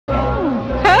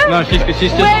No, she's just. Wait.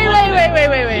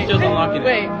 She's just unlocking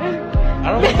Wait. it.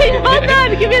 I don't know. Hold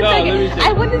on, give me a second.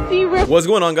 I want to see real. What's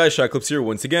going on, guys? Shak-Clips here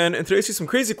once again, and today I see some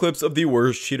crazy clips of the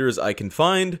worst cheaters I can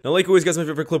find. Now, like always, guys, my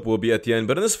favorite clip will be at the end,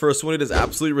 but in this first one, it is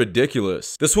absolutely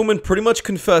ridiculous. This woman pretty much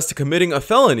confessed to committing a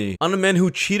felony on a man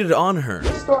who cheated on her.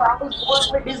 So I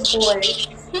was going with this boy,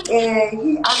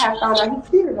 and I had found out he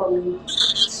cheated on me.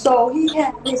 So he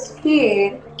had this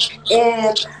kid,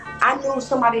 and I knew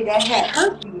somebody that had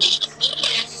herpes.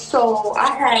 So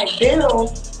I had them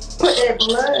put their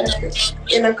blood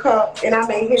in a cup, and I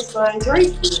made his son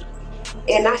drink it.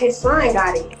 And now his son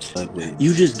got it. Like,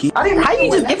 you just get. How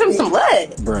you just give him some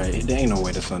blood? Bruh, there ain't no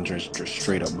way the son drinks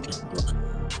straight up.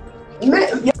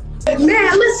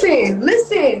 Man, listen.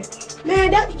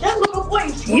 Man, that little boy.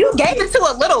 You gave it to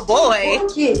a little boy.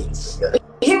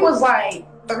 He was like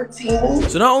 13.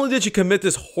 So not only did she commit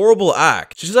this horrible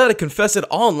act, she just had to confess it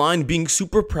online, being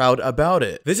super proud about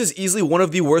it. This is easily one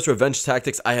of the worst revenge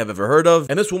tactics I have ever heard of,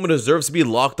 and this woman deserves to be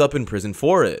locked up in prison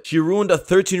for it. She ruined a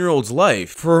 13-year-old's life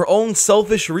for her own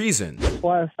selfish reason.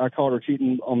 Twice I caught her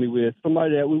cheating on me with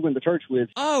somebody that we went to church with.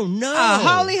 Oh no!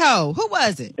 Holy ho! Who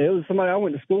was it? It was somebody I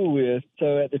went to school with.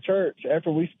 So at the church,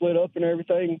 after we split up and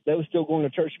everything, they were still going to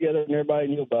church together, and everybody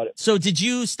knew about it. So did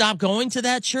you stop going to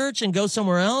that church and go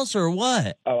somewhere else, or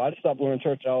what? Oh, I just stopped going to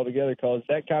church altogether because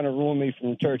that kind of ruined me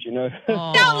from church, you know.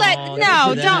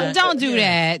 Don't do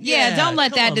that. Yeah, don't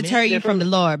let that deter you from the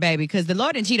Lord, baby, because the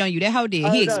Lord didn't cheat on you. That hoe did.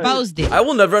 He exposed it. I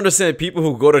will never understand people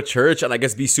who go to church and I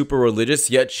guess be super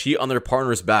religious yet cheat on their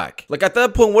partner's back. Like, at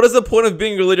that point, what is the point of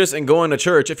being religious and going to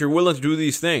church if you're willing to do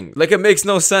these things? Like, it makes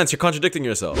no sense. You're contradicting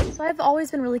yourself. So I've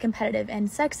always been really competitive, and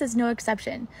sex is no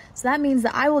exception. So that means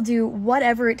that I will do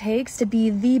whatever it takes to be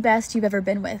the best you've ever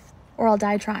been with, or I'll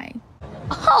die trying.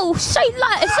 Oh, say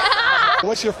less.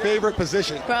 What's your favorite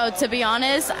position? Bro, to be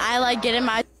honest, I like getting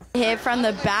my hit from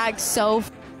the back so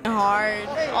hard.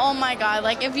 Oh my god,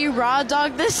 like if you raw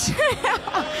dog this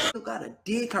you gotta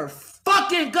dig her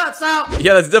fucking guts out.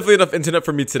 Yeah, that's definitely enough internet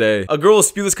for me today. A girl will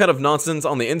spew this kind of nonsense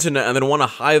on the internet and then want a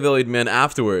high-valued man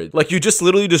afterward. Like, you just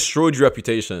literally destroyed your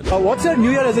reputation. What's your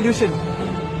New Year resolution?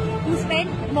 To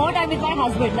spend more time with my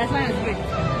husband. That's my husband.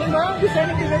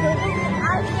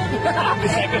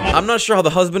 I'm not sure how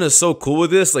the husband is so cool with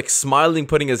this, like smiling,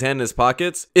 putting his hand in his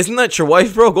pockets. Isn't that your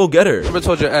wife, bro? Go get her. Never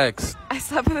told your ex. I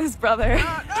slept with his brother.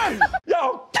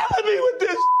 Yo, killing me with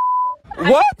this.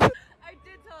 What? I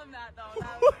did tell him that though.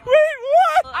 Wait,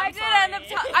 what? I did end up.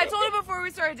 I told him before we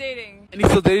started dating. And he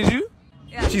still dated you?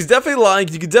 Yeah. She's definitely lying.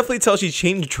 You could definitely tell she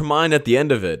changed her mind at the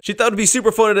end of it. She thought it'd be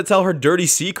super funny to tell her dirty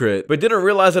secret, but didn't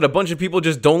realize that a bunch of people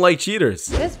just don't like cheaters.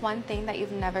 There's one thing that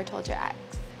you've never told your ex.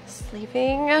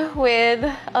 Sleeping with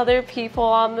other people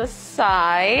on the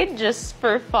side just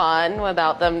for fun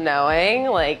without them knowing,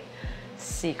 like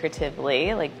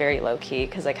secretively, like very low-key,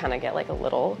 because I kind of get like a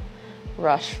little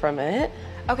rush from it.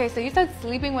 Okay, so you said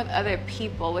sleeping with other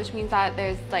people, which means that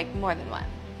there's like more than one.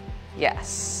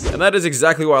 Yes. And that is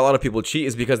exactly why a lot of people cheat,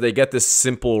 is because they get this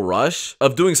simple rush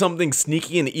of doing something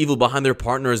sneaky and evil behind their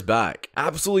partner's back.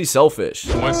 Absolutely selfish.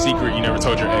 One secret you never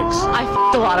told your ex. I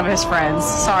f***ed a lot of his friends.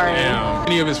 Sorry. Damn. How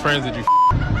many of his friends did you f***?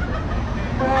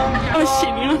 I was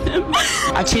cheating on him.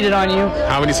 I cheated on you.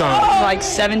 How many times? Like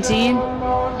 17.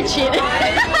 Cheated.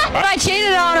 I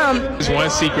cheated on him. There's one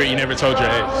secret you never told your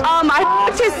ex. I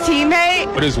f***ed his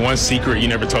teammate. What is one secret you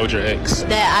never told your ex?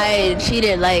 That I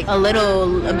cheated like a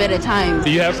bit of times.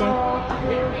 Do you have some?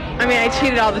 I mean, I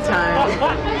cheated all the time.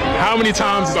 How many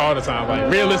times is all the time?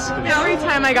 Like, realistically? Every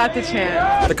time I got the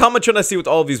chance. The common trend I see with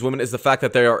all of these women is the fact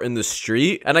that they are in the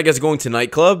street, and I guess going to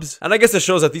nightclubs. And I guess it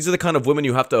shows that these are the kind of women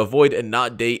you have to avoid and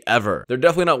not date ever. They're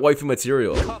definitely not wifey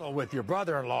material. Cuddle with your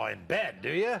brother-in-law in bed, do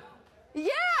you?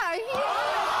 Yeah,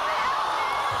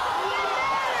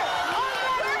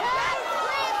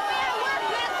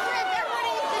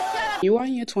 You are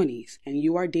in your 20s and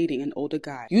you are dating an older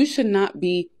guy. You should not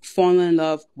be falling in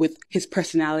love with his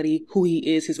personality, who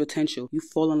he is, his potential. You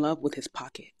fall in love with his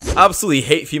pockets. I absolutely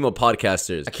hate female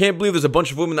podcasters. I can't believe there's a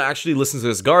bunch of women that actually listen to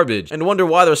this garbage and wonder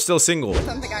why they're still single.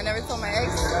 Something I never told my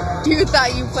ex. You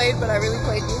thought you played, but I really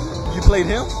played you. You played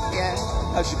him? Yeah.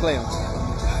 How'd you play him?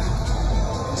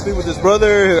 Sleep with his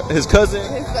brother, his cousin?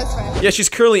 His best friend. Yeah, she's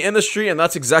currently in the street, and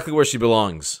that's exactly where she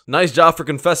belongs. Nice job for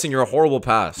confessing your horrible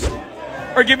past.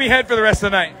 Or give me head for the rest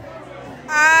of the night.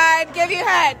 I'd give you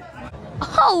head.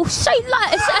 Oh, say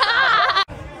less.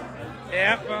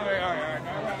 Yeah.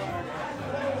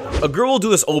 A girl will do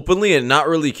this openly and not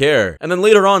really care, and then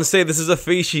later on say this is a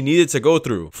phase she needed to go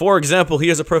through. For example,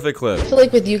 here's a perfect clip. I feel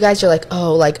like with you guys, you're like,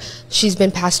 oh, like she's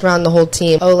been passed around the whole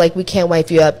team. Oh, like we can't wipe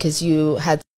you up because you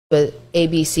had with A,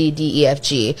 B, C, D, E, F,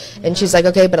 G. And she's like,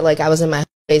 okay, but like I was in my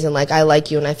and like I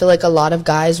like you, and I feel like a lot of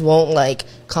guys won't like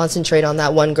concentrate on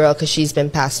that one girl because she's been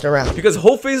passed around. Because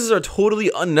whole phases are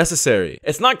totally unnecessary.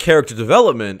 It's not character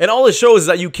development, and all it shows is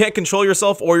that you can't control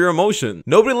yourself or your emotion.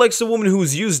 Nobody likes a woman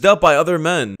who's used up by other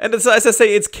men, and it's, as I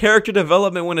say, it's character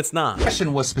development when it's not. The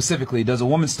question was specifically, does a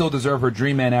woman still deserve her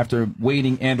dream man after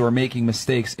waiting and or making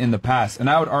mistakes in the past? And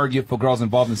I would argue if a girl's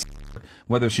involved in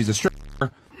whether she's a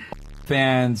stripper,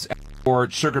 fans, or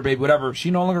sugar baby, whatever,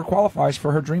 she no longer qualifies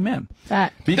for her dream man.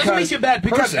 Because doesn't make you a bad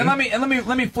person. And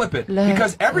let me flip it.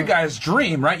 Because every guy's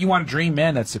dream, right? You want a dream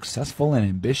man that's successful and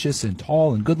ambitious and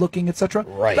tall and good looking, etc.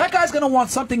 Right. That guy's gonna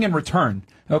want something in return.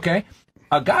 Okay?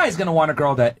 A guy's gonna want a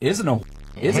girl that isn't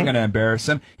gonna embarrass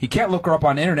him. He can't look her up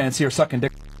on the internet and see her sucking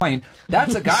dick plane.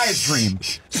 That's a guy's dream.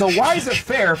 So why is it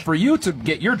fair for you to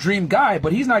get your dream guy,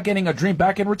 but he's not getting a dream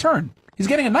back in return? He's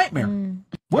getting a nightmare.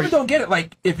 Women don't get it.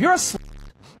 Like, if you're a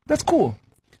that's cool,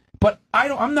 but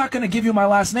I'm not going to give you my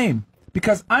last name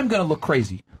because I'm going to look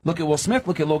crazy. Look at Will Smith.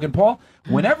 Look at Logan Paul.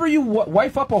 Whenever you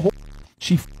wife up a whore,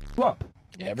 she f you up.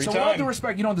 Every time. So with all due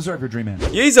respect, you don't deserve your dream man.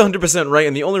 Yeah, he's 100% right,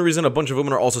 and the only reason a bunch of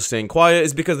women are also staying quiet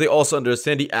is because they also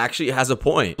understand he actually has a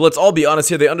point. But let's all be honest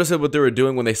here, they understood what they were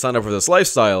doing when they signed up for this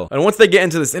lifestyle, and once they get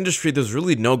into this industry, there's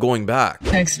really no going back.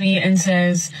 Texts me and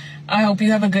says, I hope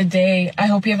you have a good day. I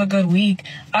hope you have a good week.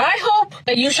 I hope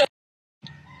that you show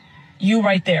you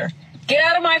right there. Get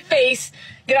out of my face.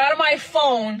 Get out of my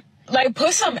phone. Like,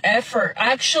 put some effort.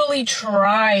 Actually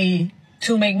try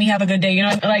to make me have a good day. You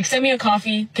know, like, send me a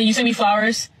coffee. Can you send me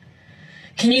flowers?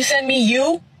 Can you send me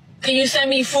you? Can you send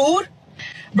me food?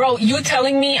 Bro, you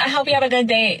telling me I hope you have a good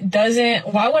day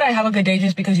why would I have a good day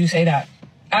just because you say that?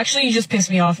 Actually, you just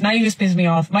pissed me off. Now you just pissed me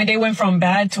off. My day went from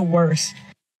bad to worse.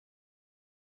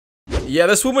 Yeah,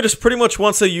 this woman just pretty much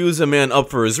wants to use a man up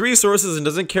for his resources and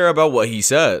doesn't care about what he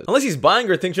says. Unless he's buying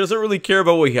her things, she doesn't really care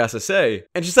about what he has to say.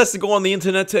 And just has to go on the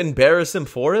internet to embarrass him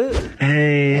for it?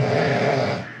 Hey,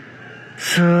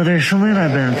 so there's something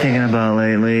I've been thinking about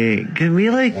lately. Could we,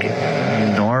 like,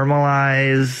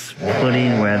 normalize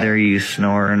putting whether you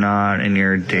snore or not in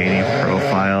your dating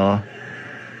profile?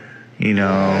 You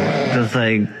know, just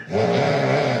like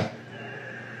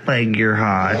you're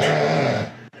hot,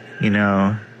 you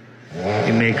know?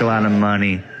 You make a lot of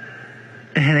money.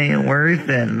 It ain't worth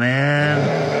it,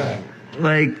 man.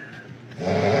 Like,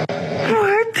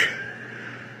 what?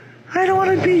 I don't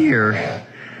want to be here.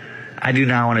 I do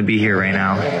not want to be here right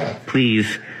now.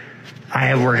 Please. I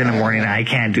have work in the morning. I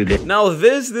can't do this. Now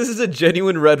this is a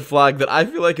genuine red flag that I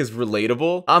feel like is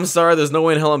relatable. I'm sorry, there's no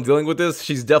way in hell I'm dealing with this.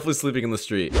 She's definitely sleeping in the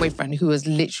street. Boyfriend who was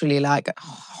literally like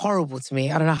horrible to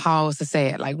me. I don't know how else to say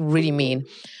it. Like really mean.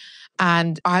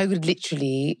 And I would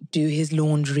literally do his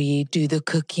laundry, do the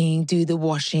cooking, do the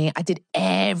washing. I did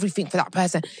everything for that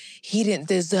person. He didn't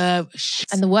deserve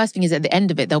shit. And the worst thing is at the end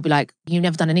of it, they'll be like, you've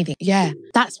never done anything. Yeah,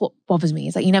 that's what bothers me.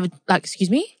 It's like, you never, like, excuse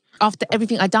me? After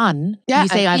everything I've done, you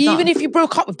say I've done. Even if you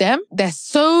broke up with them, they're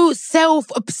so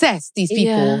self-obsessed, these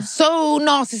people, so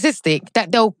narcissistic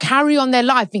that they'll carry on their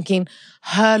life thinking,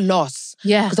 her loss.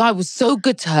 Yeah. Because I was so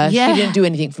good to her, she didn't do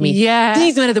anything for me. Yeah.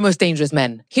 These men are the most dangerous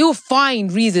men. He'll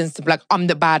find reasons to be like, I'm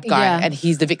the bad guy, and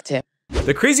he's the victim.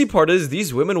 The crazy part is,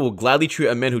 these women will gladly treat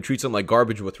a man who treats them like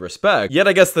garbage with respect. Yet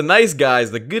I guess the nice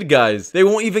guys, the good guys, they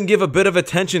won't even give a bit of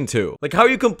attention to. Like, how are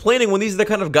you complaining when these are the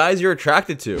kind of guys you're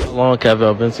attracted to? How long have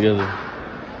y'all been together?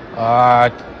 About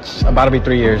to be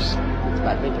 3 years. It's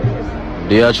about to be 3 years.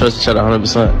 Do y'all trust each other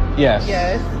 100%? Yes.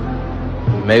 Yes.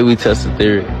 Maybe we test the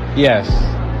theory. Yes.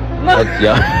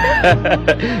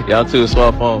 Y'all two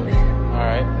swap phones.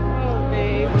 Alright. Oh,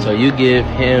 babe. So you give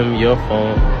him your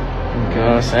phone. You know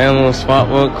what I'm saying? A little swap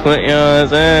one, Clint, you know what I'm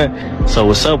saying? So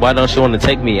what's up? Why don't you want to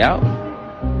take me out?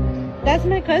 That's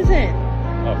my cousin.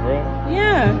 Oh, bro?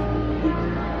 Yeah.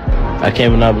 I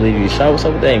can't even believe you shot. What's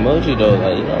up with that emoji, though?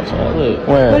 Like, you know what I'm saying? Look,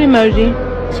 where? What emoji?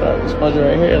 Sorry, this emoji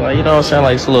right here. Like, you know what I'm saying?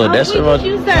 Like, it's a little desperate emoji.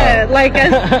 Use that. Like,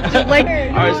 like.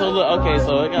 Alright, so look, okay,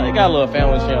 so it got a little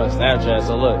family share on Snapchat.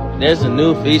 So look, there's a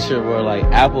new feature where, like,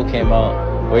 Apple came out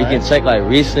where you can check, like,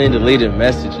 recently deleted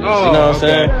messages. Oh, you know what I'm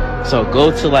saying? So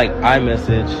go to, like,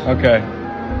 iMessage. Okay.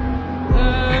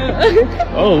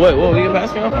 Oh, wait, what? You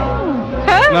pass me off?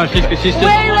 Huh? No, she's just. Wait. She's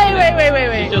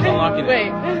just unlocking it.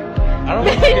 Wait. I don't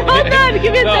know. Hold on,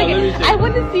 give me a second. I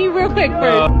want to see real quick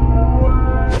first.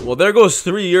 Well, there goes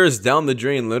 3 years down the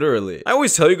drain, literally. I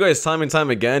always tell you guys time and time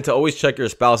again to always check your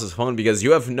spouse's phone because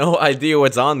you have no idea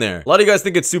what's on there. A lot of you guys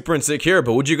think it's super insecure,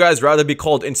 but would you guys rather be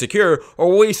called insecure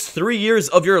or waste 3 years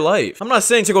of your life? I'm not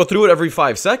saying to go through it every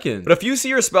 5 seconds, but if you see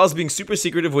your spouse being super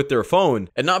secretive with their phone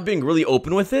and not being really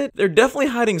open with it, they're definitely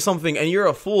hiding something and you're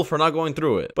a fool for not going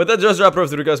through it. But that does wrap it up.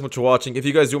 Thank you guys so much for watching. If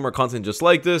you guys do more content just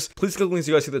like this, please click the links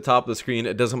you guys see at the top of the screen.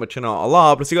 It does help my channel a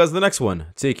lot. But see you guys in the next one.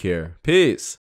 Take care. Peace.